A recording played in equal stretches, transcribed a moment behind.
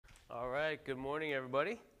right, good morning,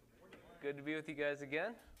 everybody. Good to be with you guys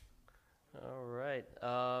again. All right.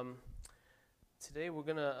 Today we're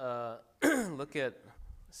going to look at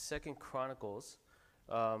 2 Chronicles.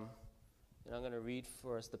 And I'm going to read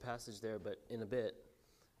for us the passage there, but in a bit.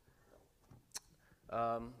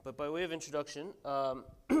 But by way of introduction,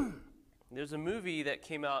 there's a movie that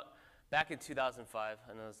came out back in 2005.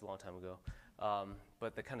 I know it's a long time ago,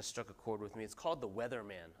 but that kind of struck a chord with me. It's called The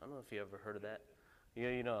Weatherman. I don't know if you ever heard of that.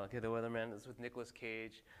 Yeah, you know, okay, The Weatherman. It's with Nicolas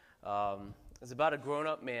Cage. It's about a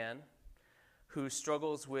grown-up man who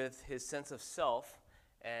struggles with his sense of self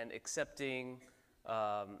and accepting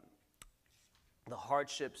the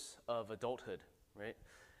hardships of adulthood, right?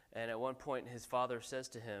 And at one point, his father says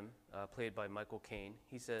to him, played by Michael Caine,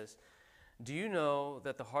 he says, "Do you know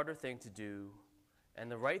that the harder thing to do and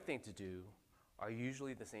the right thing to do are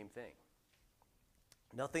usually the same thing?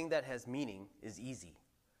 Nothing that has meaning is easy.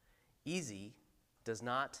 Easy does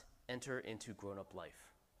not enter into grown-up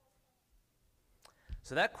life."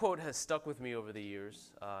 So that quote has stuck with me over the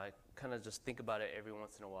years. I kind of just think about it every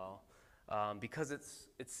once in a while because it's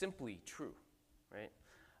simply true, right?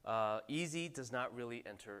 Easy does not really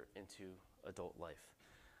enter into adult life.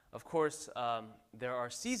 Of course, there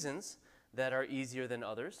are seasons that are easier than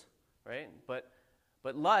others, right? But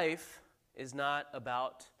life is not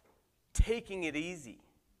about taking it easy,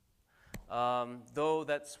 though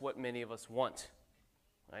that's what many of us want.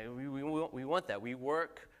 Right? We want that. We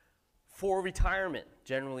work for retirement,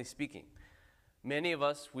 generally speaking. Many of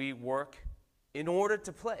us, we work in order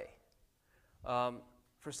to play.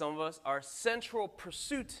 For some of us, our central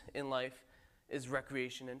pursuit in life is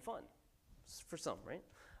recreation and fun. For some, right?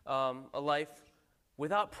 A life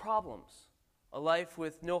without problems, a life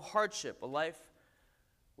with no hardship, a life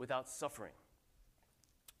without suffering.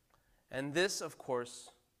 And this, of course,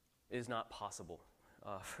 is not possible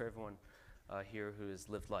for everyone here who has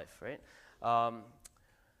lived life, right?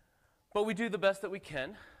 But we do the best that we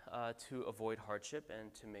can to avoid hardship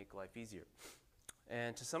and to make life easier.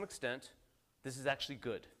 And to some extent, this is actually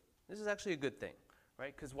good. This is actually a good thing,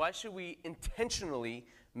 right? Because why should we intentionally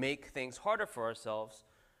make things harder for ourselves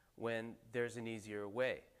when there's an easier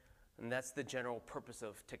way? And that's the general purpose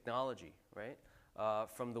of technology, right?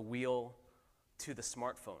 From the wheel to the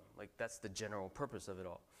smartphone. Like, that's the general purpose of it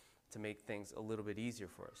all, to make things a little bit easier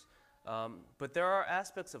for us. But there are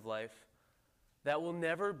aspects of life that will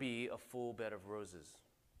never be a full bed of roses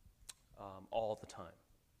all the time.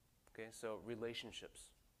 Okay, so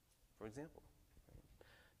relationships, for example. Right?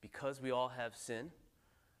 Because we all have sin,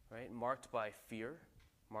 right, marked by fear,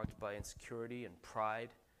 marked by insecurity and pride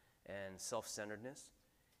and self-centeredness,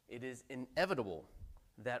 it is inevitable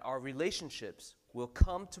that our relationships will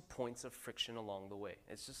come to points of friction along the way.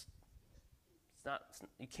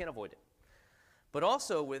 You can't avoid it. But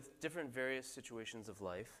also with different various situations of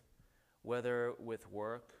life, whether with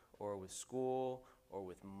work or with school or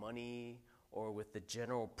with money or with the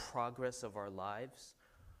general progress of our lives,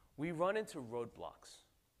 we run into roadblocks,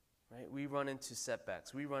 right? We run into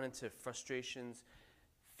setbacks. We run into frustrations,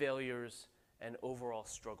 failures, and overall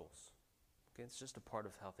struggles. Okay, it's just a part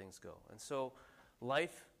of how things go. And so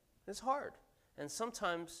life is hard. And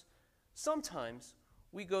sometimes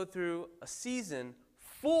we go through a season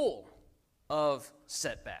full of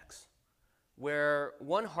setbacks, where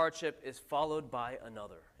one hardship is followed by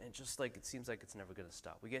another, and just like it seems like it's never going to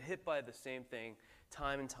stop. We get hit by the same thing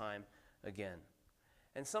time and time again.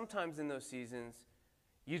 And sometimes in those seasons,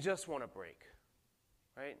 you just want a break,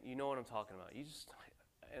 right? You know what I'm talking about.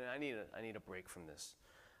 I need a break from this.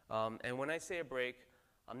 And when I say a break,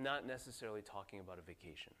 I'm not necessarily talking about a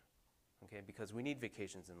vacation, okay? Because we need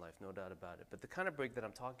vacations in life, no doubt about it. But the kind of break that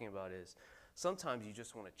I'm talking about is sometimes you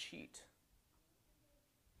just want to cheat.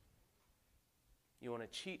 You want to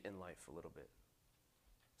cheat in life a little bit.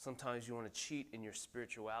 Sometimes you want to cheat in your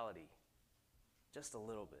spirituality, just a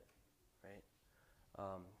little bit, right?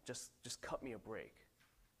 Just cut me a break.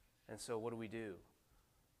 And so what do?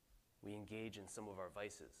 We engage in some of our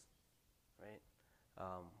vices, right?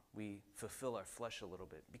 We fulfill our flesh a little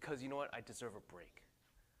bit because, you know what, I deserve a break.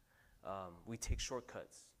 We take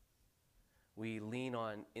shortcuts. We lean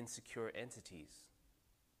on insecure entities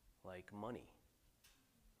like money,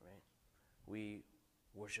 right? We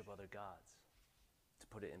worship other gods, to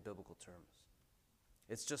put it in biblical terms.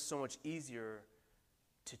 It's just so much easier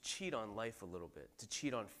to cheat on life a little bit, to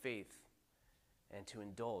cheat on faith, and to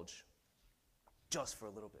indulge just for a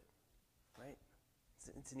little bit, right?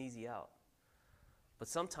 It's an easy out. But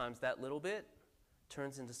sometimes that little bit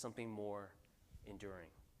turns into something more enduring.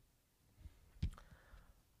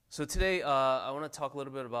 So today I want to talk a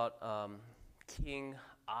little bit about King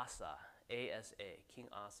Asa, A-S-A, King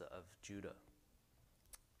Asa of Judah.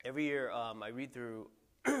 every year I read through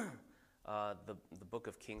the book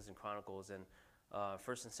of Kings and Chronicles and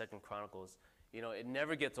First and Second Chronicles. You know, it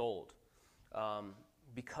never gets old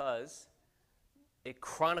because it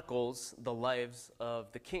chronicles the lives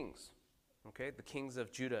of the kings, okay? The kings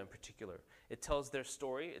of Judah in particular. It tells their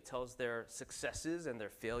story. It tells their successes and their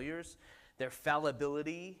failures, their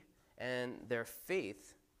fallibility and their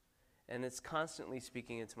faith. And it's constantly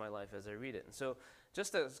speaking into my life as I read it. And so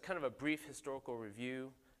just as kind of a brief historical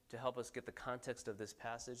review to help us get the context of this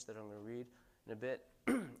passage that I'm going to read in a bit,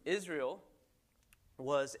 Israel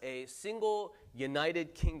was a single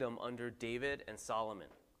united kingdom under David and Solomon,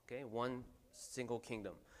 okay? One single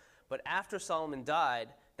kingdom. But after Solomon died,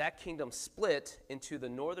 that kingdom split into the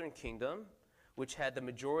northern kingdom, which had the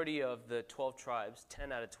majority of the 12 tribes,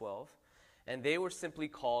 10 out of 12, and they were simply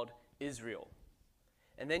called Israel.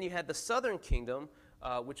 And then you had the southern kingdom,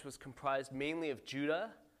 which was comprised mainly of Judah,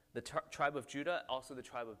 the tribe of Judah, also the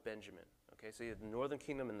tribe of Benjamin. Okay, so you have the northern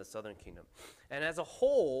kingdom and the southern kingdom. And as a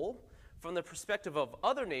whole, from the perspective of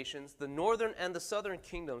other nations, the northern and the southern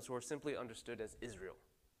kingdoms were simply understood as Israel.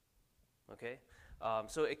 Okay,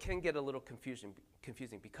 so it can get a little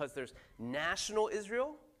confusing because there's national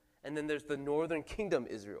Israel, and then there's the northern kingdom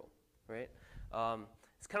Israel, right?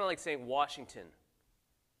 It's kind of like saying Washington,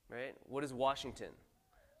 right? What is Washington?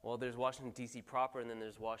 Well, there's Washington, D.C. proper, and then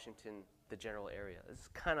there's Washington, the general area. It's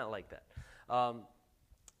kind of like that.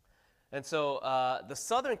 And so the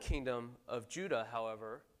southern kingdom of Judah,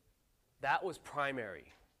 however, that was primary.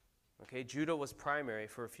 Okay, Judah was primary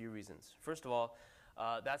for a few reasons. First of all,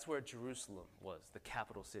 that's where Jerusalem was, the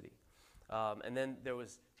capital city. And then there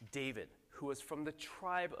was David, who was from the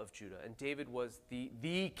tribe of Judah. And David was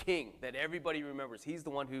the king that everybody remembers. He's the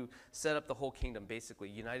one who set up the whole kingdom, basically,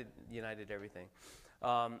 united everything.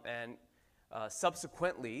 And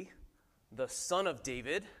subsequently, the son of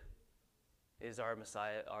David is our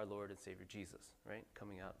Messiah, our Lord and Savior Jesus, right?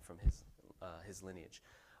 Coming out from his lineage.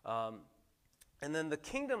 And then the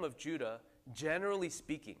kingdom of Judah, generally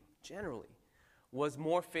speaking, was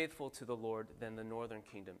more faithful to the Lord than the northern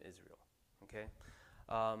kingdom, Israel. Okay?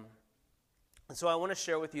 And so I want to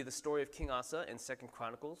share with you the story of King Asa in 2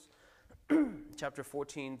 Chronicles, chapter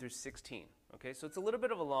 14 through 16. Okay? So it's a little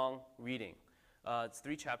bit of a long reading. It's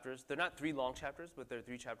 3 chapters. They're not 3 long chapters, but they're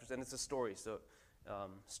 3 chapters, and it's a story, so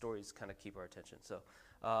stories kind of keep our attention. So,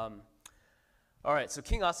 all right, so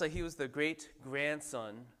King Asa, he was the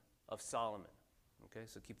great-grandson of Solomon. Okay,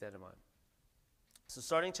 so keep that in mind. So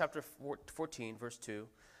starting chapter 14, verse 2,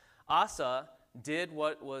 Asa did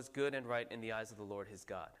what was good and right in the eyes of the Lord his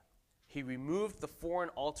God. He removed the foreign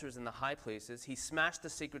altars in the high places. He smashed the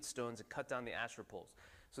sacred stones and cut down the Asherah poles.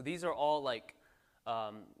 So these are all like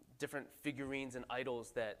different figurines and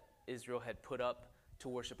idols that Israel had put up to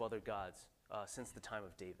worship other gods since the time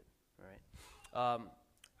of David. All right?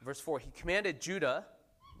 Verse 4, he commanded Judah,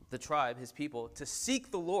 the tribe, his people, to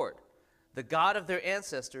seek the Lord, the God of their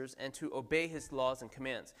ancestors, and to obey his laws and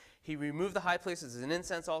commands. He removed the high places and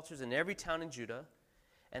incense altars in every town in Judah,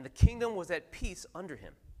 and the kingdom was at peace under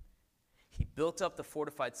him. He built up the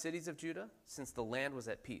fortified cities of Judah, since the land was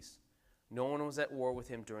at peace. No one was at war with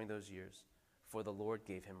him during those years, for the Lord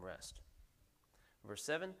gave him rest. Verse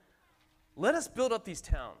 7, let us build up these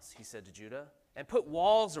towns, he said to Judah, and put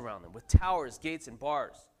walls around them with towers, gates, and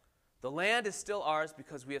bars. The land is still ours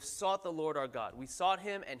because we have sought the Lord our God. We sought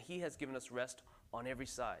him, and he has given us rest on every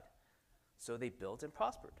side. So they built and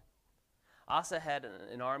prospered. Asa had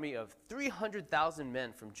an army of 300,000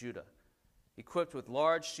 men from Judah, equipped with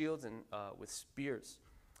large shields and with spears.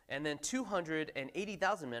 And then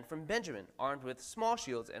 280,000 men from Benjamin, armed with small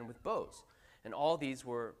shields and with bows. And all these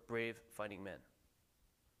were brave fighting men.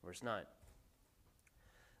 Verse 9.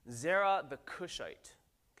 Zerah the Cushite,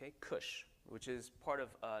 okay, Cush, which is part of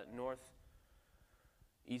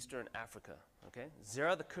northeastern Africa, okay?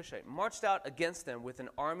 Zerah the Cushite marched out against them with an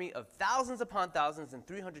army of thousands upon thousands and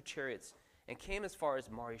 300 chariots and came as far as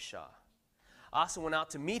Marishah. Asa went out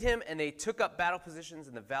to meet him, and they took up battle positions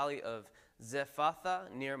in the valley of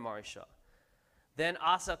Zephathah near Marishah. Then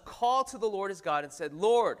Asa called to the Lord his God and said,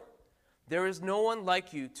 Lord, there is no one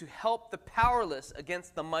like you to help the powerless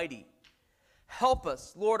against the mighty. Help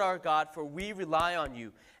us, Lord our God, for we rely on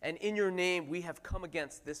you, and in your name we have come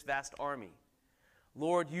against this vast army.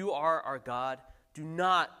 Lord, you are our God. Do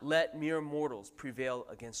not let mere mortals prevail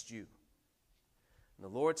against you. And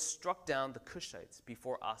the Lord struck down the Cushites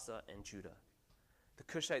before Asa and Judah. The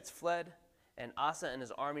Cushites fled, and Asa and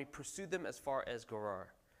his army pursued them as far as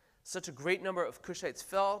Gerar. Such a great number of Cushites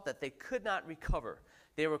fell that they could not recover.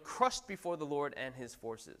 They were crushed before the Lord and his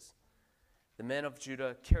forces. The men of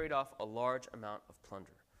Judah carried off a large amount of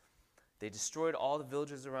plunder. They destroyed all the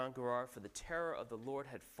villages around Gerar, for the terror of the Lord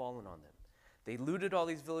had fallen on them. They looted all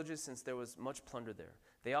these villages since there was much plunder there.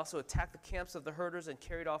 They also attacked the camps of the herders and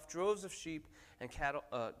carried off droves of sheep and cattle,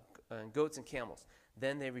 and goats and camels.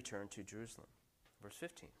 Then they returned to Jerusalem. Verse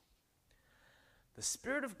 15. The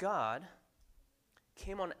Spirit of God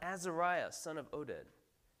came on Azariah, son of Oded,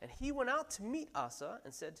 and he went out to meet Asa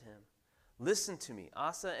and said to him, "Listen to me,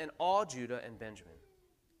 Asa and all Judah and Benjamin.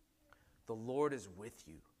 The Lord is with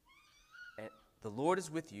you. And the Lord is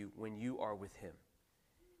with you when you are with him.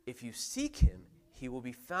 If you seek him, he will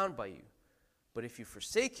be found by you. But if you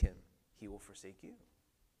forsake him, he will forsake you."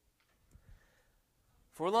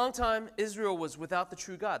 For a long time, Israel was without the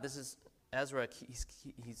true God. This is Azariah. He's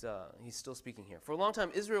still speaking here. For a long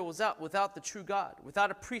time, Israel was without the true God, without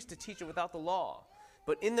a priest to teach them, without the law.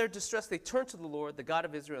 But in their distress, they turned to the Lord, the God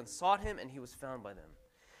of Israel, and sought him, and he was found by them.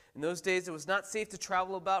 In those days, it was not safe to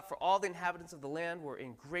travel about, for all the inhabitants of the land were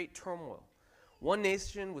in great turmoil. One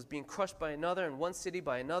nation was being crushed by another, and one city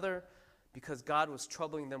by another, because God was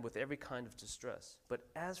troubling them with every kind of distress. But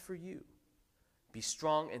as for you, be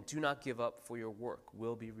strong and do not give up, for your work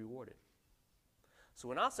will be rewarded. So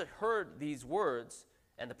when Asa heard these words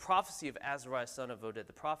and the prophecy of Azariah, son of Oded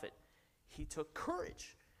the prophet, he took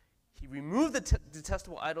courage. He removed the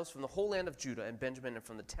detestable idols from the whole land of Judah and Benjamin and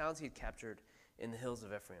from the towns he had captured in the hills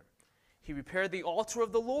of Ephraim. He repaired the altar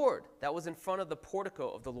of the Lord that was in front of the portico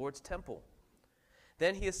of the Lord's temple.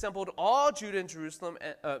 Then he assembled all Judah and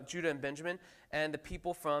Judah and Benjamin, and the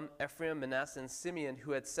people from Ephraim, Manasseh, and Simeon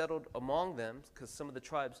who had settled among them, because some of the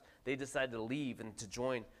tribes, they decided to leave and to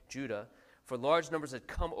join Judah, for large numbers had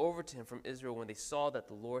come over to him from Israel when they saw that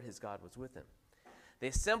the Lord his God was with him. They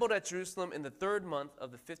assembled at Jerusalem in the 3rd month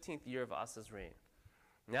of the 15th year of Asa's reign.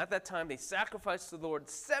 And at that time they sacrificed to the Lord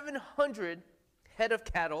 700 head of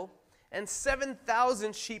cattle and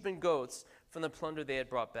 7,000 sheep and goats from the plunder they had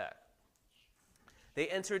brought back. They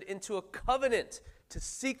entered into a covenant to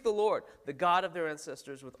seek the Lord, the God of their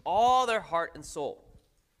ancestors, with all their heart and soul.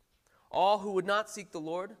 All who would not seek the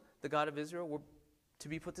Lord, the God of Israel, were to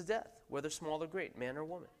be put to death, whether small or great, man or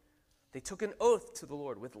woman. They took an oath to the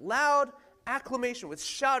Lord with loud acclamation, with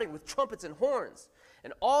shouting, with trumpets and horns.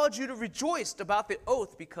 And all Judah rejoiced about the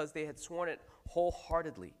oath because they had sworn it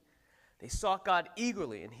wholeheartedly. They sought God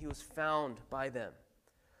eagerly, and he was found by them.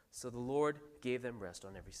 So the Lord gave them rest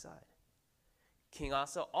on every side. King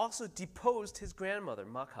Asa also deposed his grandmother,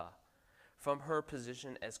 Maacah, from her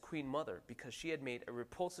position as queen mother because she had made a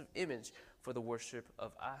repulsive image for the worship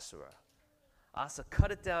of Asherah. Asa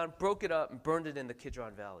cut it down, broke it up, and burned it in the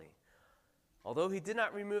Kidron Valley. Although he did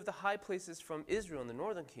not remove the high places from Israel in the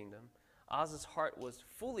northern kingdom, Asa's heart was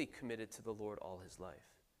fully committed to the Lord all his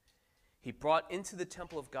life. He brought into the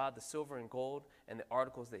temple of God the silver and gold and the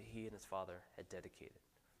articles that he and his father had dedicated.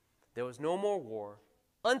 There was no more war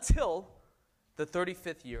until the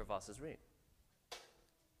 35th year of Asa's reign.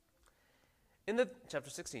 Chapter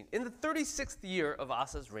 16. In the 36th year of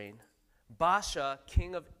Asa's reign, Baasha,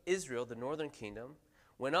 king of Israel, the northern kingdom,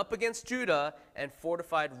 went up against Judah and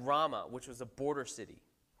fortified Ramah, which was a border city,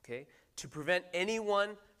 to prevent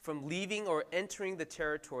anyone from leaving or entering the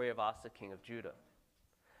territory of Asa, king of Judah.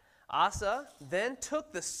 Asa then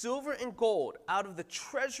took the silver and gold out of the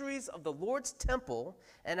treasuries of the Lord's temple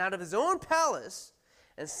and out of his own palace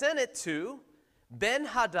and sent it to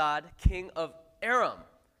Ben-Hadad, king of Aram,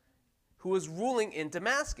 who was ruling in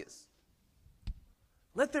Damascus.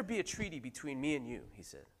 "Let there be a treaty between me and you," he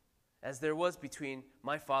said, "as there was between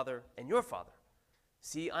my father and your father.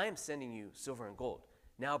 See, I am sending you silver and gold.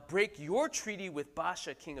 Now break your treaty with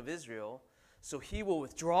Baasha, king of Israel, so he will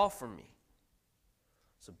withdraw from me."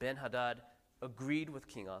 So Ben-Hadad agreed with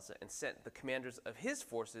King Asa and sent the commanders of his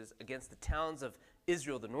forces against the towns of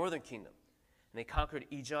Israel, the northern kingdom. And they conquered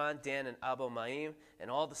Ijon, Dan, and Abel-Maim,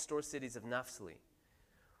 and all the store cities of Naphtali.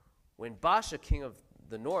 When Baasha, king of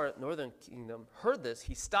the northern kingdom, heard this,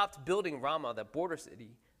 he stopped building Ramah, that border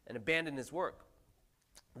city, and abandoned his work.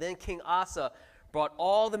 Then King Asa brought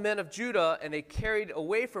all the men of Judah, and they carried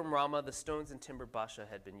away from Ramah the stones and timber Baasha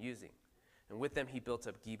had been using. And with them he built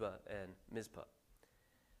up Geba and Mizpah.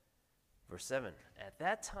 Verse 7, at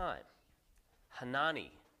that time,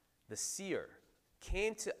 Hanani, the seer,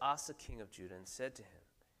 came to Asa, king of Judah, and said to him,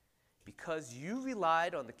 "Because you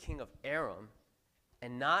relied on the king of Aram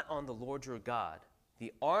and not on the Lord your God,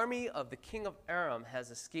 the army of the king of Aram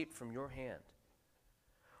has escaped from your hand.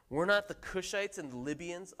 Were not the Cushites and the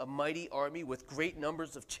Libyans a mighty army with great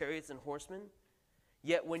numbers of chariots and horsemen?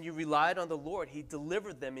 Yet when you relied on the Lord, he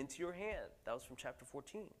delivered them into your hand." That was from chapter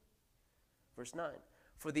 14. Verse 9,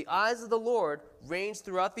 "For the eyes of the Lord range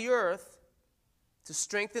throughout the earth to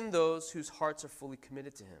strengthen those whose hearts are fully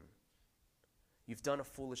committed to him. You've done a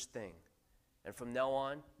foolish thing. and from now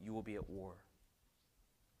on you will be at war.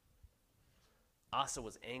 Asa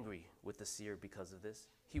was angry with the seer because of this.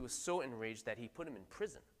 He was so enraged that he put him in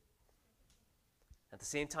prison. At the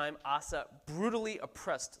same time, Asa brutally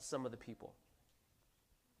oppressed some of the people.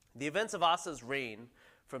 The events of Asa's reign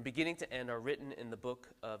from beginning to end are written in the book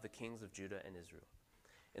of the kings of Judah and Israel.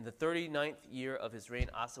 In the 39th year of his reign,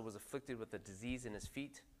 Asa was afflicted with a disease in his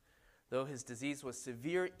feet. Though his disease was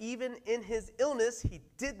severe, even in his illness, he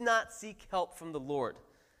did not seek help from the Lord,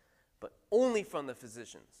 but only from the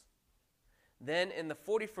physicians. Then in the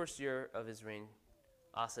 41st year of his reign,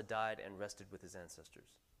 Asa died and rested with his ancestors.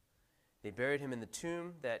 They buried him in the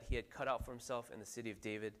tomb that he had cut out for himself in the city of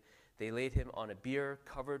David. They laid him on a bier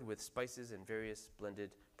covered with spices and various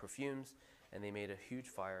blended perfumes, and they made a huge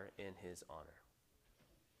fire in his honor.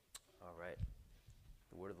 All right,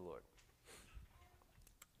 the word of the Lord.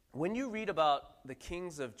 When you read about the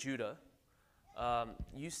kings of Judah,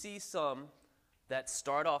 you see some that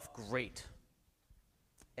start off great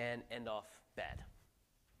and end off bad.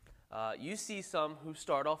 You see some who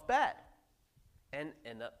start off bad and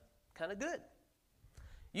end up kind of good.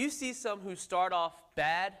 You see some who start off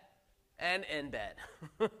bad and end bad.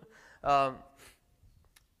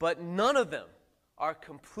 But none of them are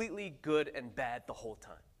completely good and bad the whole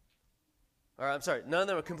time. Or I'm sorry, none of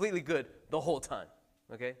them are completely good the whole time.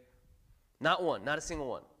 Okay? Not one, not a single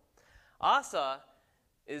one. Asa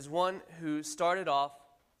is one who started off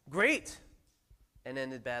great and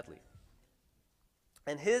ended badly.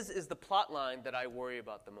 And his is the plot line that I worry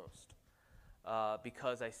about the most,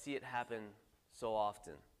 because I see it happen so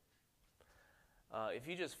often. If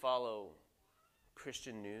you just follow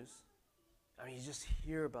Christian news, I mean, you just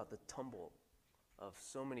hear about the tumble of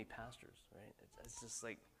so many pastors, right? It's just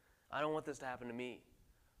like, I don't want this to happen to me.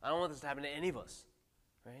 I don't want this to happen to any of us,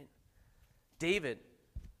 right?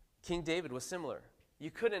 King David was similar.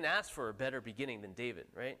 You couldn't ask for a better beginning than David,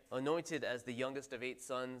 right? Anointed as the youngest of 8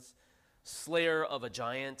 sons, slayer of a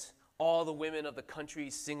giant, all the women of the country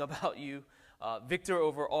sing about you, victor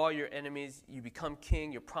over all your enemies, you become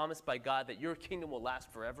king, you're promised by God that your kingdom will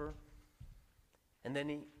last forever. And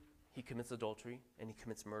then he commits adultery, and he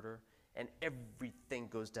commits murder, and everything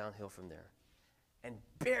goes downhill from there. And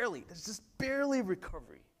there's just barely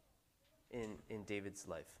recovery in David's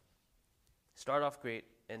life. Started off great,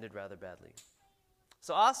 ended rather badly.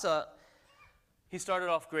 So Asa, he started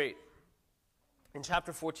off great. In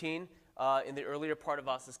chapter 14, in the earlier part of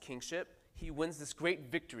Asa's kingship, he wins this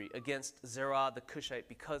great victory against Zerah the Cushite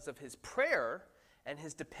because of his prayer and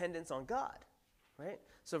his dependence on God, right?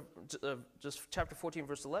 So just chapter 14,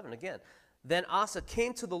 verse 11 again. Then Asa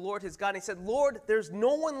came to the Lord his God, and he said, Lord, there's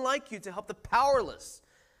no one like you to help the powerless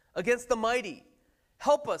against the mighty.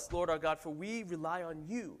 Help us, Lord our God, for we rely on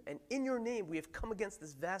you, and in your name we have come against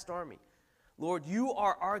this vast army. Lord, you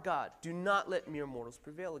are our God. Do not let mere mortals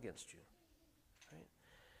prevail against you. Right?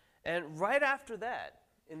 And right after that,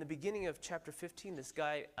 in the beginning of chapter 15, this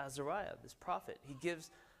guy, Azariah, this prophet, he gives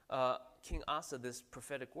King Asa this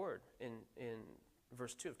prophetic word in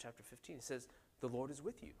verse 2 of chapter 15. He says, the Lord is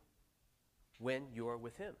with you when you are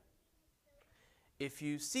with him. If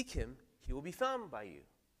you seek him, he will be found by you.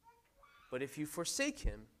 But if you forsake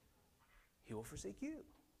him, he will forsake you.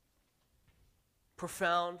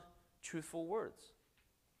 Profound, truthful words,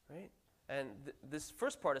 right? And this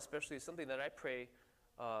first part especially is something that I pray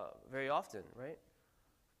very often, right?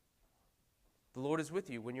 The Lord is with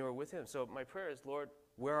you when you are with him. So my prayer is, Lord,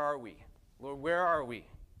 where are we? Lord, where are we?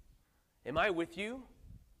 Am I with you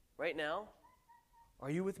right now? Are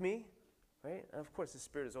you with me? Right? And of course, the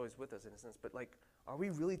Spirit is always with us in a sense, but like, are we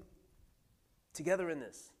really together in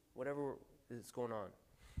this, whatever is going on?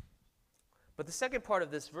 But the second part of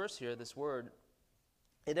this verse here, this word,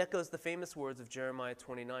 it echoes the famous words of Jeremiah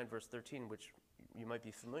 29, verse 13, which you might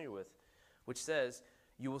be familiar with, which says,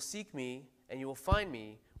 you will seek me and you will find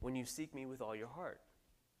me when you seek me with all your heart.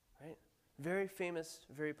 Right? Very famous,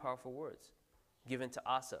 very powerful words given to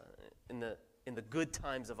Asa in the good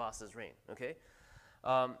times of Asa's reign. Okay?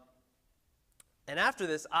 And after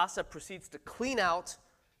this, Asa proceeds to clean out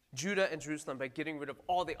Judah and Jerusalem by getting rid of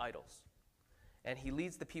all the idols. And he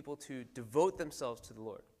leads the people to devote themselves to the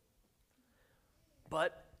Lord.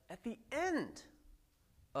 But at the end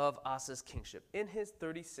of Asa's kingship, in his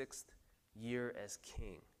 36th year as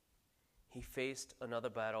king, he faced another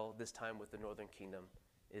battle, this time with the northern kingdom,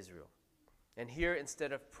 Israel. And here,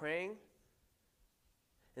 instead of praying,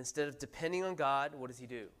 instead of depending on God, what does he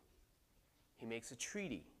do? He makes a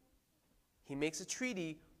treaty. He makes a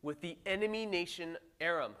treaty with the enemy nation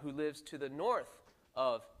Aram, who lives to the north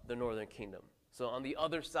of the northern kingdom. So on the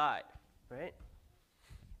other side, right?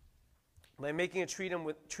 By making a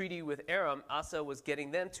treaty with Aram, Asa was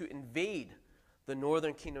getting them to invade the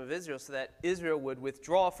northern kingdom of Israel so that Israel would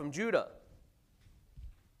withdraw from Judah,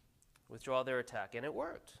 withdraw their attack, and it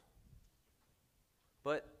worked.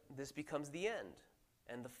 But this becomes the end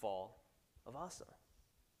and the fall of Asa.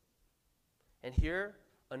 And here,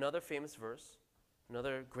 another famous verse,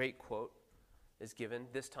 another great quote is given,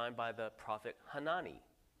 this time by the prophet Hanani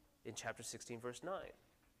in chapter 16, verse 9.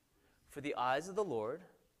 For the eyes of the Lord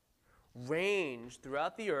range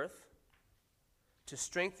throughout the earth to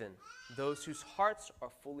strengthen those whose hearts are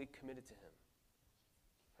fully committed to him.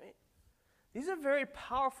 Right? These are very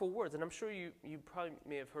powerful words, and I'm sure you probably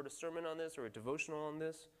may have heard a sermon on this or a devotional on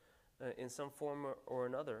this in some form or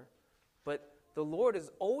another. But the Lord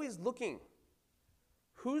is always looking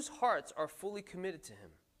whose hearts are fully committed to him.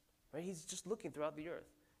 Right? He's just looking throughout the earth.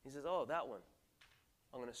 He says, oh, that one,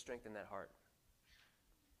 I'm going to strengthen that heart.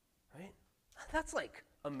 Right? That's like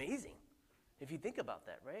amazing if you think about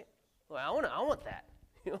that, right? Well, I want that.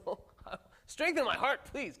 You know, strengthen my heart,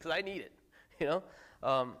 please, because I need it. You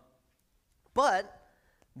know, but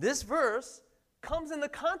this verse comes in the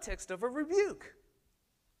context of a rebuke.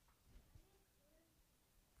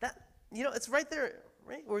 That, you know, it's right there,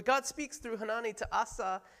 right, where God speaks through Hanani to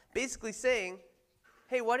Asa, basically saying,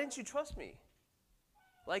 "Hey, why didn't you trust me,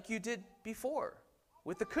 like you did before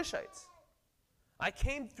with the Cushites? I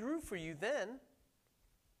came through for you then,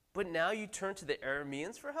 but now you turn to the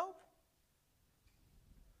Arameans for help?"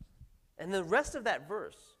 And the rest of that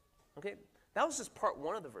verse, okay, that was just part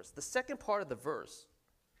one of the verse. The second part of the verse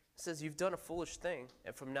says, you've done a foolish thing,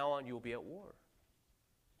 and from now on you will be at war.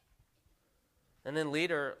 And then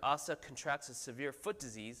later, Asa contracts a severe foot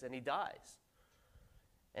disease, and he dies.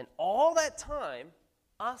 And all that time,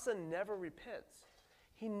 Asa never repents.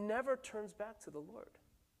 He never turns back to the Lord.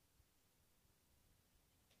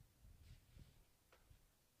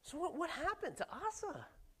 So what happened to Asa?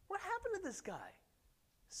 What happened to this guy?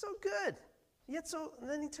 So good, yet and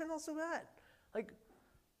then he turned out so bad. Like,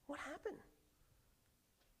 what happened?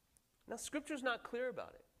 Now, Scripture's not clear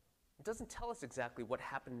about it. It doesn't tell us exactly what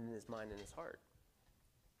happened in his mind and his heart.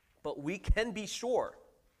 But we can be sure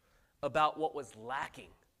about what was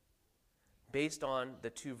lacking based on the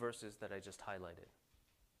two verses that I just highlighted.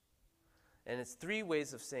 And it's three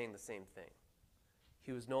ways of saying the same thing.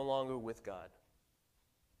 He was no longer with God.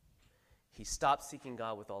 He stopped seeking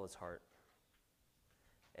God with all his heart.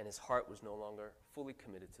 And his heart was no longer fully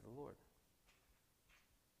committed to the Lord.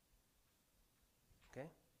 Okay?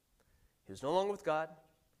 He was no longer with God.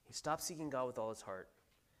 He stopped seeking God with all his heart.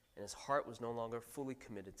 And his heart was no longer fully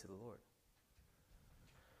committed to the Lord.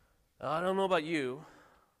 I don't know about you,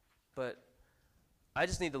 but I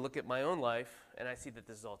just need to look at my own life, and I see that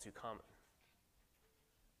this is all too common.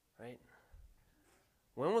 Right?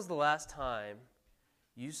 When was the last time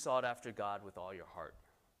you sought after God with all your heart?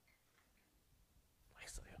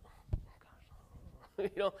 You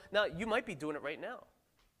know, now you might be doing it right now.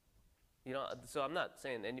 You know, so I'm not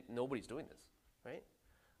saying nobody's doing this, right?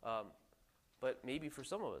 But maybe for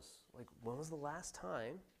some of us, like, when was the last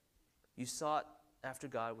time you sought after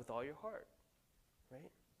God with all your heart,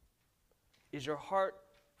 right? Is your heart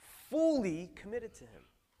fully committed to him?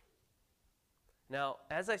 Now,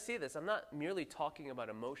 as I say this, I'm not merely talking about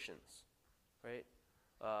emotions, right?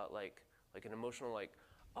 Like an emotional, like,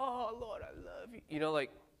 oh, Lord, I love you. You know, like,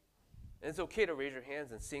 and it's okay to raise your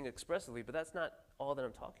hands and sing expressively, but that's not all that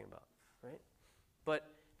I'm talking about, right? But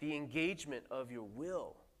the engagement of your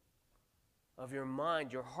will, of your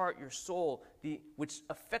mind, your heart, your soul, which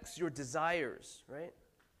affects your desires, right?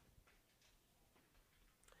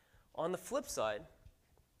 On the flip side,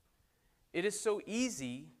 it is so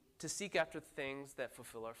easy to seek after things that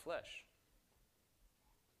fulfill our flesh,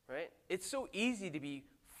 right? It's so easy to be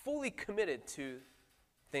fully committed to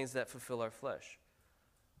things that fulfill our flesh.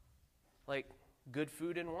 Like good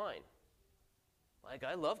food and wine. Like,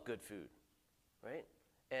 I love good food, right?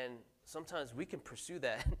 And sometimes we can pursue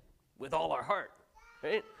that with all our heart,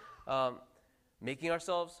 right? Making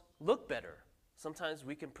ourselves look better. Sometimes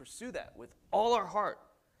we can pursue that with all our heart.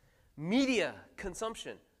 Media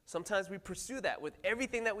consumption. Sometimes we pursue that with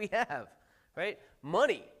everything that we have, right?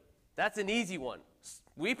 Money. That's an easy one.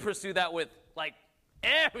 We pursue that with, like,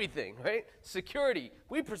 everything, right? Security.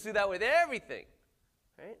 We pursue that with everything,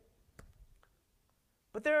 right?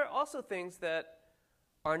 But there are also things that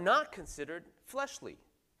are not considered fleshly,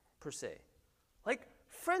 per se, like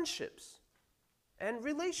friendships and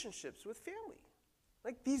relationships with family.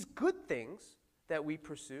 Like these good things that we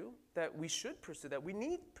pursue, that we should pursue, that we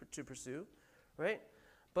need to pursue, right?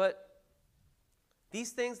 But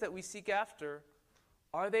these things that we seek after,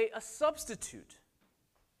 are they a substitute?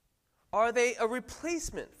 Are they a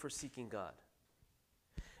replacement for seeking God?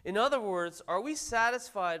 In other words, are we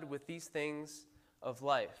satisfied with these things of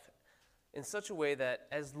life in such a way that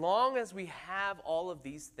as long as we have all of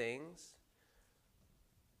these things,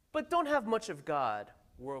 but don't have much of God,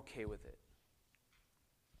 we're okay with it.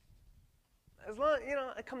 As long,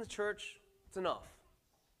 I come to church, it's enough.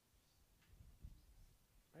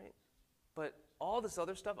 Right? But all this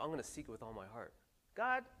other stuff, I'm going to seek it with all my heart.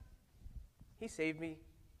 God, He saved me.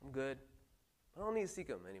 I'm good. I don't need to seek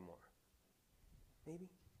Him anymore. Maybe.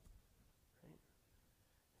 Right?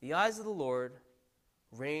 The eyes of the Lord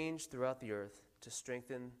range throughout the earth to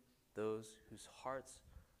strengthen those whose hearts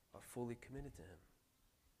are fully committed to Him.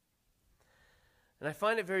 And I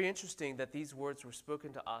find it very interesting that these words were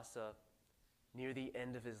spoken to Asa near the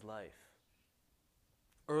end of his life.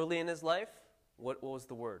 Early in his life, what was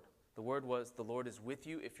the word? The word was, the Lord is with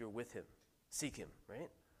you if you're with Him. Seek Him, right?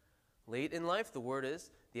 Late in life, the word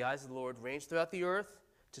is, the eyes of the Lord range throughout the earth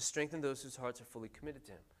to strengthen those whose hearts are fully committed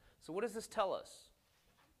to Him. So what does this tell us?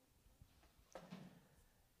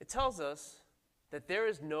 It tells us that there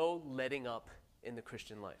is no letting up in the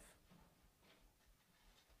Christian life.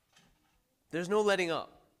 There's no letting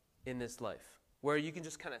up in this life where you can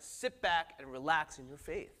just kind of sit back and relax in your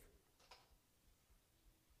faith.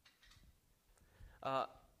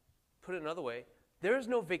 Put it another way, there is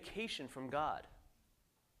no vacation from God.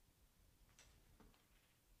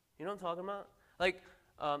 You know what I'm talking about? Like,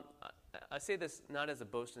 I say this not as a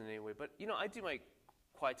boast in any way, but, I do my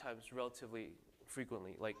quiet times relatively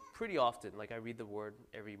frequently, like pretty often. Like, I read the Word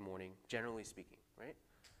every morning, generally speaking, right?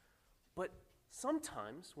 But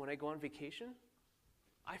sometimes when I go on vacation,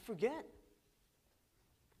 I forget.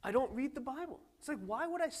 I don't read the Bible. It's like, why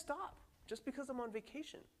would I stop just because I'm on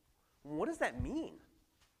vacation? What does that mean?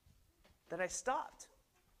 That I stopped?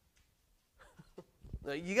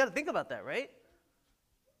 You got to think about that, right?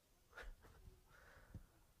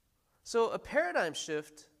 So a paradigm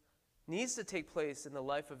shift needs to take place in the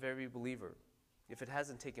life of every believer if it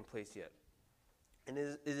hasn't taken place yet. And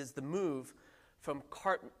it is the move from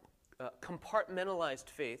compartmentalized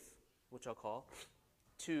faith, which I'll call,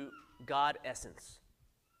 to God essence.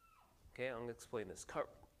 Okay, I'm going to explain this.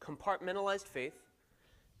 Compartmentalized faith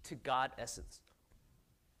to God essence.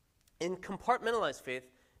 In compartmentalized faith,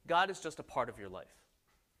 God is just a part of your life.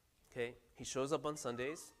 Okay, He shows up on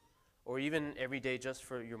Sundays, or even every day just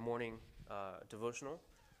for your morning devotional,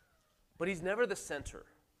 but He's never the center.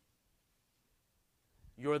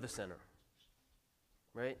 You're the center,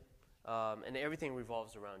 right? And everything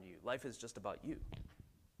revolves around you. Life is just about you.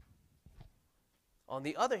 On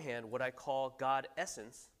the other hand, what I call God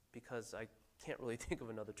essence, because I can't really think of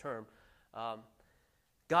another term,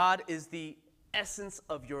 God is the essence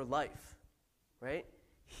of your life, right?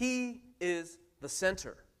 He is the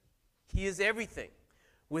center. He is everything.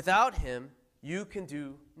 Without Him, you can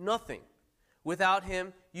do nothing. Without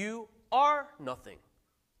Him, you are nothing.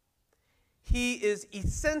 He is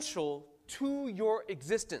essential to your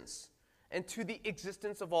existence and to the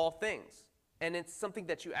existence of all things. And it's something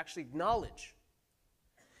that you actually acknowledge.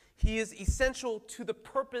 He is essential to the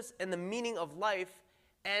purpose and the meaning of life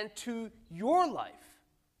and to your life.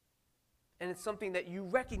 And it's something that you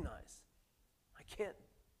recognize.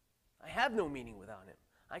 I have no meaning without Him.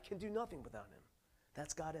 I can do nothing without Him.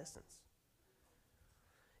 That's God essence.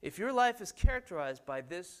 If your life is characterized by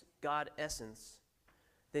this God essence,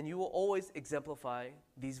 then you will always exemplify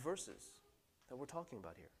these verses that we're talking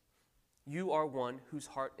about here. You are one whose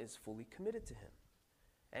heart is fully committed to Him,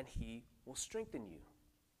 and He will strengthen you.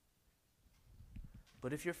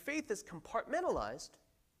 But if your faith is compartmentalized,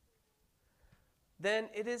 then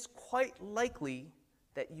it is quite likely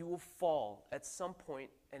that you will fall at some point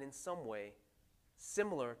and in some way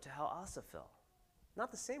similar to how Asa fell.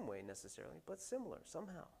 Not the same way necessarily, but similar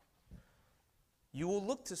somehow. You will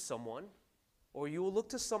look to someone or you will look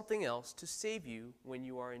to something else to save you when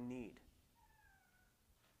you are in need.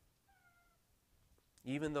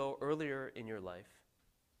 Even though earlier in your life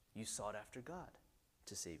you sought after God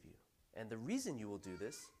to save you. And the reason you will do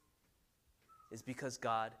this is because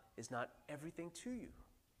God is not everything to you.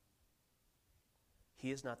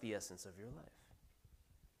 He is not the essence of your life.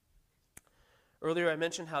 Earlier I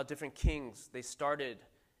mentioned how different kings, they started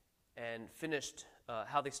and finished,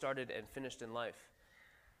 how they started and finished in life.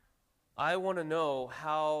 I want to know,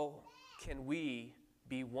 how can we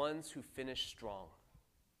be ones who finish strong?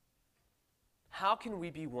 How can we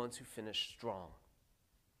be ones who finish strong?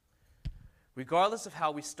 Regardless of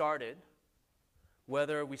how we started,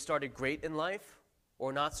 whether we started great in life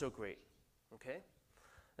or not so great, okay?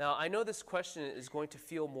 Now, I know this question is going to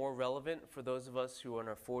feel more relevant for those of us who are in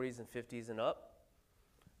our 40s and 50s and up.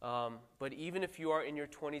 But even if you are in your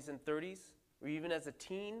 20s and 30s, or even as a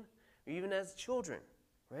teen, or even as children,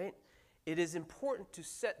 right? it is important to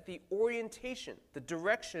set the orientation, the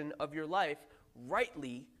direction of your life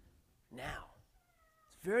rightly now.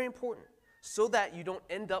 It's very important so that you don't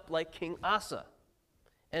end up like King Asa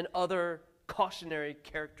and other cautionary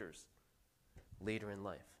characters later in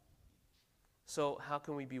life. So how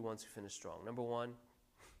can we be ones who finish strong? Number one,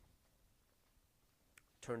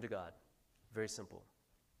 turn to God. Very simple.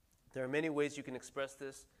 There are many ways you can express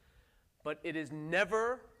this, but it is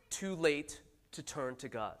never too late to turn to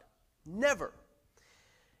God. Never.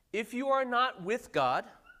 If you are not with God,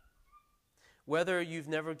 whether you've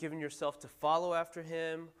never given yourself to follow after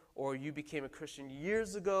him, or you became a Christian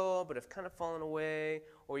years ago but have kind of fallen away,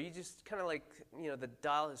 or you just kind of like, the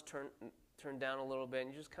dial has turned down a little bit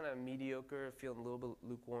and you're just kind of mediocre, feeling a little bit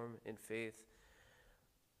lukewarm in faith,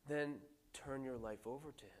 then turn your life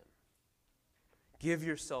over to him. Give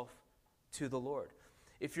yourself to the Lord.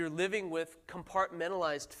 If you're living with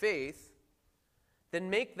compartmentalized faith, then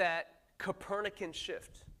make that Copernican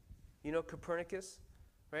shift. You know Copernicus,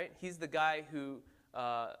 right? He's the guy who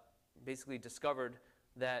basically discovered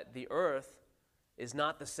that the earth is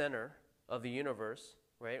not the center of the universe,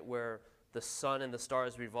 right, where the sun and the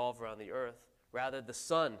stars revolve around the earth. Rather, the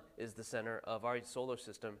sun is the center of our solar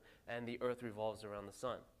system, and the earth revolves around the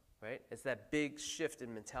sun, right? It's that big shift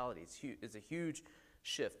in mentality. It's a huge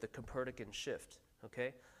shift, the Copernican shift,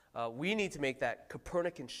 okay? We need to make that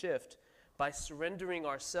Copernican shift by surrendering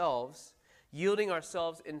ourselves, yielding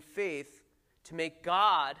ourselves in faith to make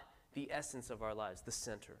God the essence of our lives, the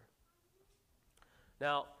center.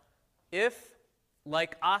 Now, if,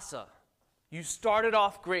 like Asa, you started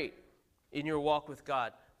off great in your walk with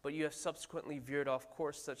God, but you have subsequently veered off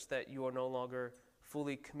course such that you are no longer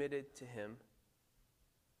fully committed to him,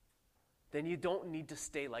 then you don't need to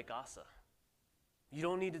stay like Asa. You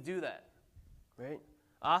don't need to do that, right?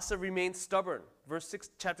 Asa remained stubborn.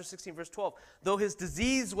 Chapter 16, verse 12. Though his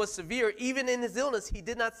disease was severe, even in his illness, he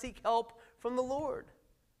did not seek help from the Lord.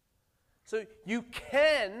 So you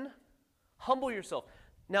can humble yourself.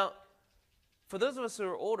 Now, for those of us who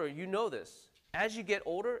are older, you know this. As you get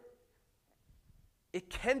older, it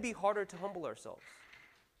can be harder to humble ourselves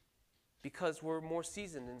because we're more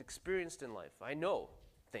seasoned and experienced in life. I know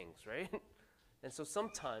things, right? And so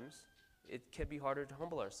sometimes it can be harder to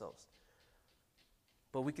humble ourselves.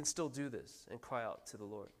 But we can still do this and cry out to the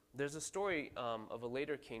Lord. There's a story of a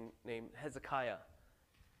later king named Hezekiah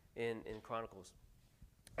in Chronicles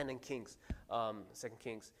and in Kings, 2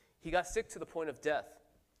 Kings. He got sick to the point of death.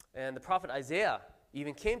 And the prophet Isaiah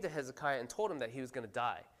even came to Hezekiah and told him that he was going to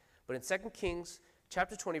die. But in 2 Kings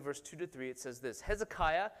chapter 20, verse 2-3, it says this: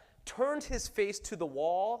 Hezekiah turned his face to the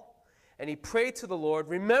wall, and he prayed to the Lord,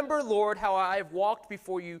 "Remember, Lord, how I have walked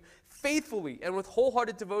before you faithfully and with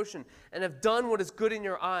wholehearted devotion, and have done what is good in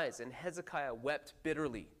your eyes." And Hezekiah wept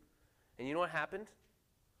bitterly. And you know what happened?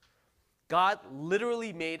 God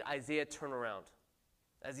literally made Isaiah turn around.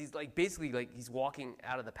 As he's he's walking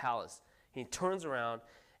out of the palace. He turns around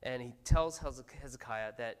and he tells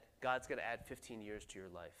Hezekiah that God's going to add 15 years to your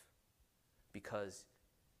life because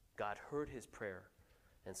God heard his prayer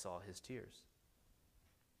and saw his tears.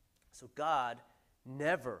 So God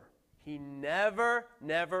never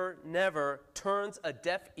turns a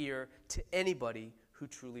deaf ear to anybody who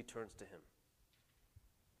truly turns to him.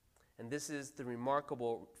 And this is the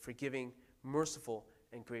remarkable, forgiving, merciful,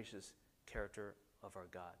 and gracious character of our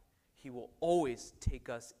God. He will always take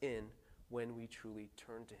us in when we truly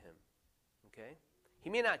turn to him. Okay? He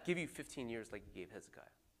may not give you 15 years like he gave Hezekiah.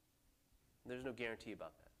 There's no guarantee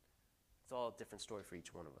about that. It's all a different story for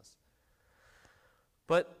each one of us.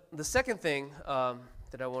 But the second thing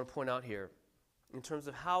that I want to point out here, in terms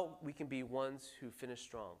of how we can be ones who finish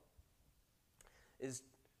strong, is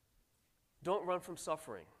don't run from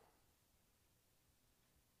suffering.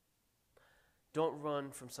 Don't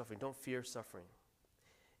run from suffering. Don't fear suffering.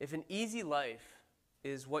 If an easy life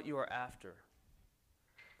is what you are after,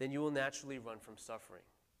 then you will naturally run from suffering,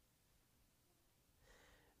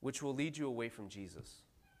 which will lead you away from Jesus.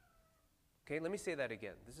 Okay, let me say that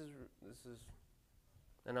again. This is,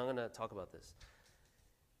 and I'm going to talk about this.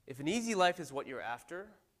 If an easy life is what you're after,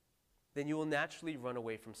 then you will naturally run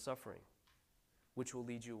away from suffering, which will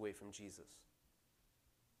lead you away from Jesus.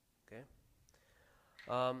 Okay?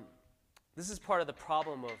 This is part of the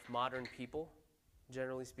problem of modern people,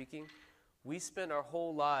 generally speaking. We spend our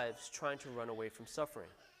whole lives trying to run away from suffering,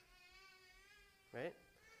 right?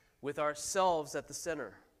 With ourselves at the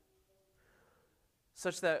center,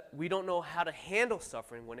 such that we don't know how to handle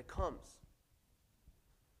suffering when it comes.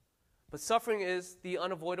 But suffering is the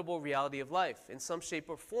unavoidable reality of life. In some shape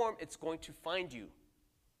or form, it's going to find you.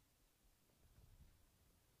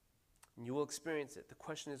 And you will experience it. The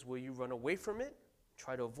question is, will you run away from it,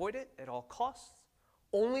 try to avoid it at all costs,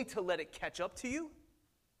 only to let it catch up to you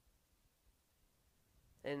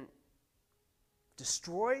and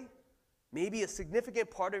destroy maybe a significant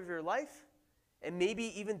part of your life, and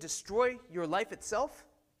maybe even destroy your life itself?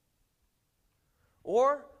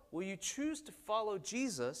 Or will you choose to follow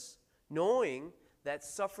Jesus, knowing that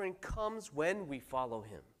suffering comes when we follow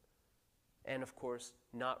him? And of course,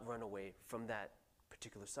 not run away from that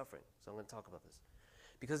particular suffering. So I'm going to talk about this.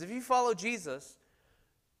 Because if you follow Jesus,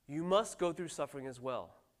 you must go through suffering as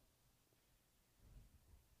well.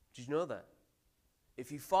 Did you know that?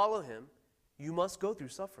 If you follow him, you must go through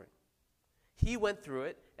suffering. He went through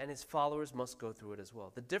it, and his followers must go through it as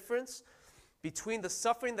well. The difference between the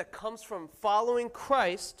suffering that comes from following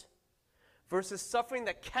Christ versus suffering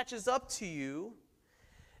that catches up to you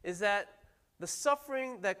is that the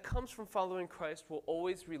suffering that comes from following Christ will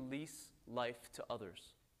always release life to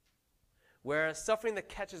others. Whereas suffering that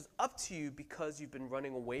catches up to you because you've been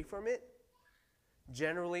running away from it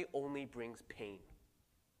generally only brings pain.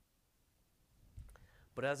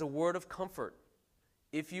 But as a word of comfort,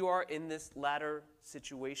 if you are in this latter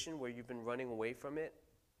situation where you've been running away from it,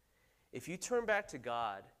 if you turn back to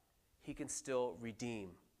God, he can still redeem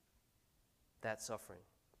that suffering.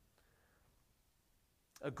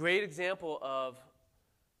 A great example of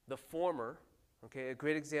the former, a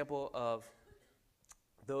great example of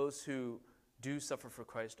those who do suffer for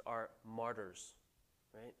Christ are martyrs,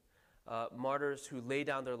 right? Martyrs who lay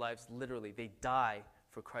down their lives literally. They die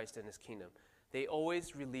for Christ and his kingdom. They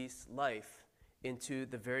always release life into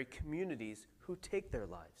the very communities who take their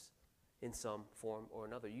lives in some form or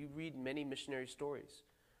another. You read many missionary stories.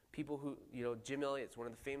 People who, Jim Elliot's one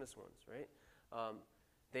of the famous ones, right?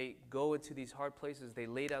 They go into these hard places. They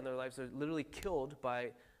lay down their lives. They're literally killed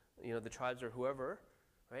by, the tribes or whoever,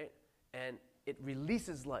 right? And it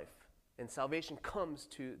releases life, and salvation comes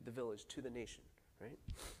to the village, to the nation,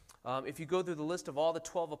 right? If you go through the list of all the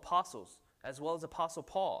 12 apostles, as well as Apostle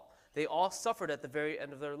Paul, they all suffered at the very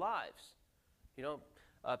end of their lives.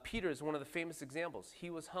 Peter is one of the famous examples. He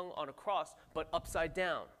was hung on a cross, but upside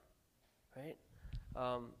down, right?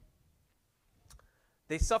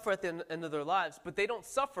 They suffer at the end of their lives, but they don't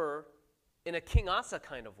suffer in a King Asa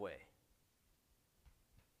kind of way.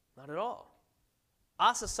 Not at all.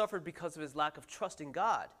 Asa suffered because of his lack of trust in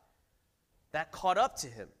God. That caught up to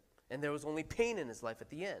him, and there was only pain in his life at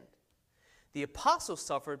the end. The apostles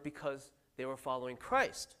suffered because they were following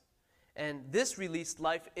Christ. And this released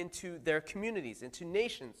life into their communities, into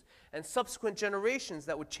nations, and subsequent generations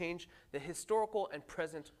that would change the historical and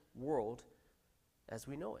present world as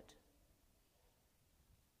we know it.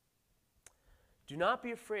 Do not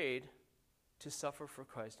be afraid to suffer for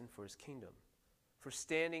Christ and for his kingdom, for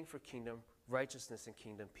standing for kingdom righteousness and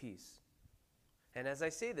kingdom peace. And as I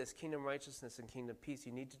say this, kingdom righteousness and kingdom peace,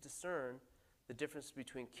 you need to discern the difference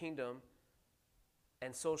between kingdom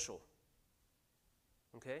and social.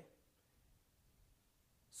 Okay?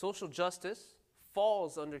 Social justice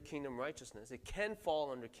falls under kingdom righteousness. It can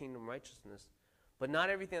fall under kingdom righteousness, but not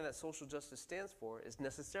everything that social justice stands for is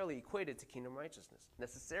necessarily equated to kingdom righteousness,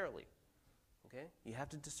 necessarily. Okay? You have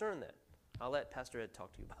to discern that. I'll let Pastor Ed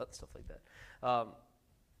talk to you about stuff like that.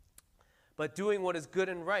 But doing what is good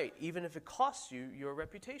and right, even if it costs you your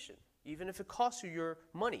reputation, even if it costs you your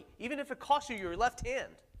money, even if it costs you your left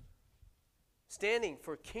hand, standing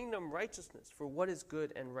for kingdom righteousness, for what is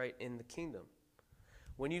good and right in the kingdom.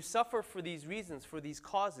 When you suffer for these reasons, for these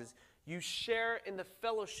causes, you share in the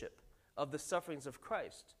fellowship of the sufferings of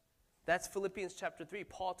Christ. That's Philippians chapter 3.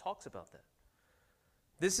 Paul talks about that.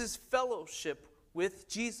 This is fellowship with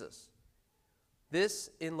Jesus. This,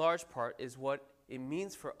 in large part, is what it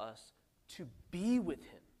means for us to be with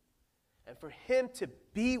him and for him to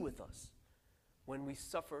be with us when we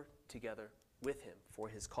suffer together with him for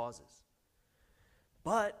his causes.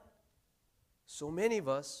 But so many of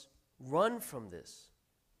us run from this,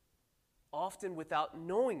 often without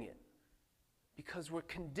knowing it, because we're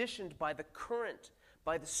conditioned by the current,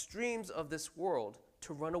 by the streams of this world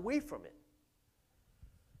to run away from it.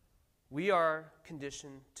 We are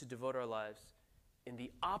conditioned to devote our lives in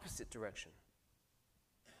the opposite direction.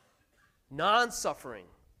 Non-suffering,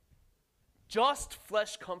 just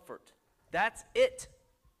flesh comfort. That's it,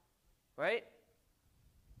 right?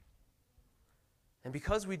 And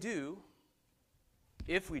because we do,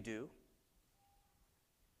 if we do,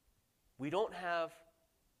 we don't have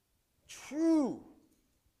true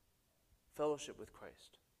fellowship with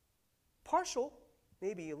Christ. Partial,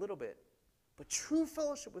 maybe a little bit, but true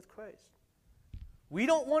fellowship with Christ. We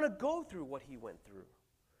don't want to go through what he went through.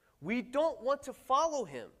 We don't want to follow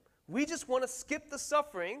him. We just want to skip the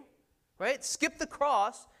suffering, right? Skip the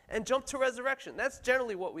cross and jump to resurrection. That's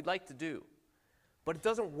generally what we'd like to do. But it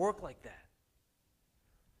doesn't work like that.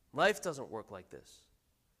 Life doesn't work like this.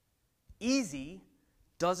 Easy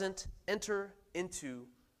doesn't enter into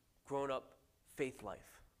grown-up faith life.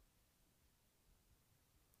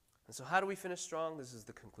 And so how do we finish strong? This is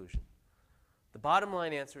the conclusion. The bottom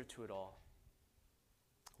line answer to it all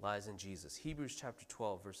lies in Jesus. Hebrews chapter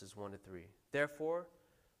 12, verses 1 to 3. Therefore,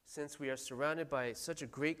 since we are surrounded by such a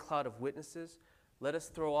great cloud of witnesses, let us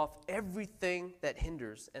throw off everything that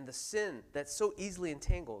hinders and the sin that so easily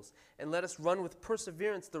entangles, and let us run with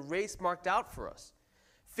perseverance the race marked out for us,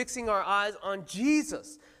 fixing our eyes on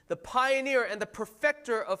Jesus, the pioneer and the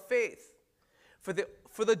perfecter of faith. For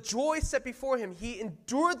the joy set before him, he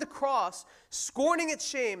endured the cross, scorning its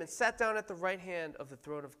shame, and sat down at the right hand of the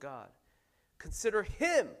throne of God. Consider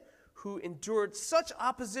him who endured such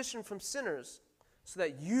opposition from sinners, so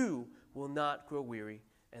that you will not grow weary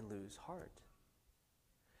and lose heart.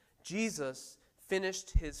 Jesus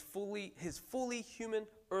finished his fully human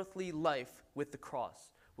earthly life with the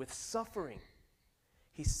cross, with suffering.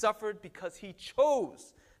 He suffered because he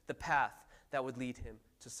chose the path that would lead him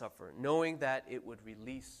to suffer, knowing that it would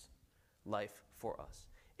release life for us.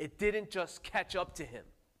 It didn't just catch up to him.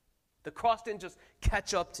 The cross didn't just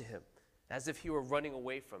catch up to him as if he were running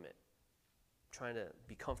away from it, trying to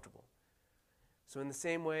be comfortable. So in the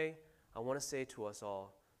same way, I want to say to us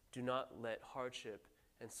all, do not let hardship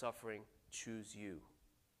and suffering choose you.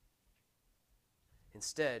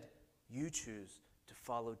 Instead, you choose to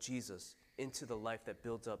follow Jesus into the life that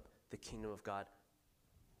builds up the kingdom of God,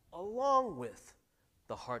 along with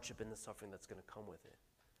the hardship and the suffering that's going to come with it.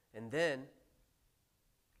 And then,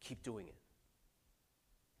 keep doing it.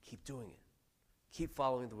 Keep doing it. Keep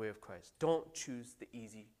following the way of Christ. Don't choose the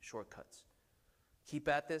easy shortcuts. Keep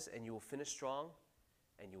at this, and you will finish strong,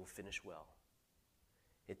 and you will finish well.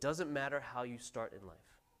 It doesn't matter how you start in life.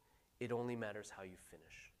 It only matters how you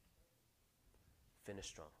finish. Finish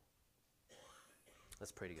strong.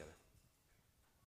 Let's pray together.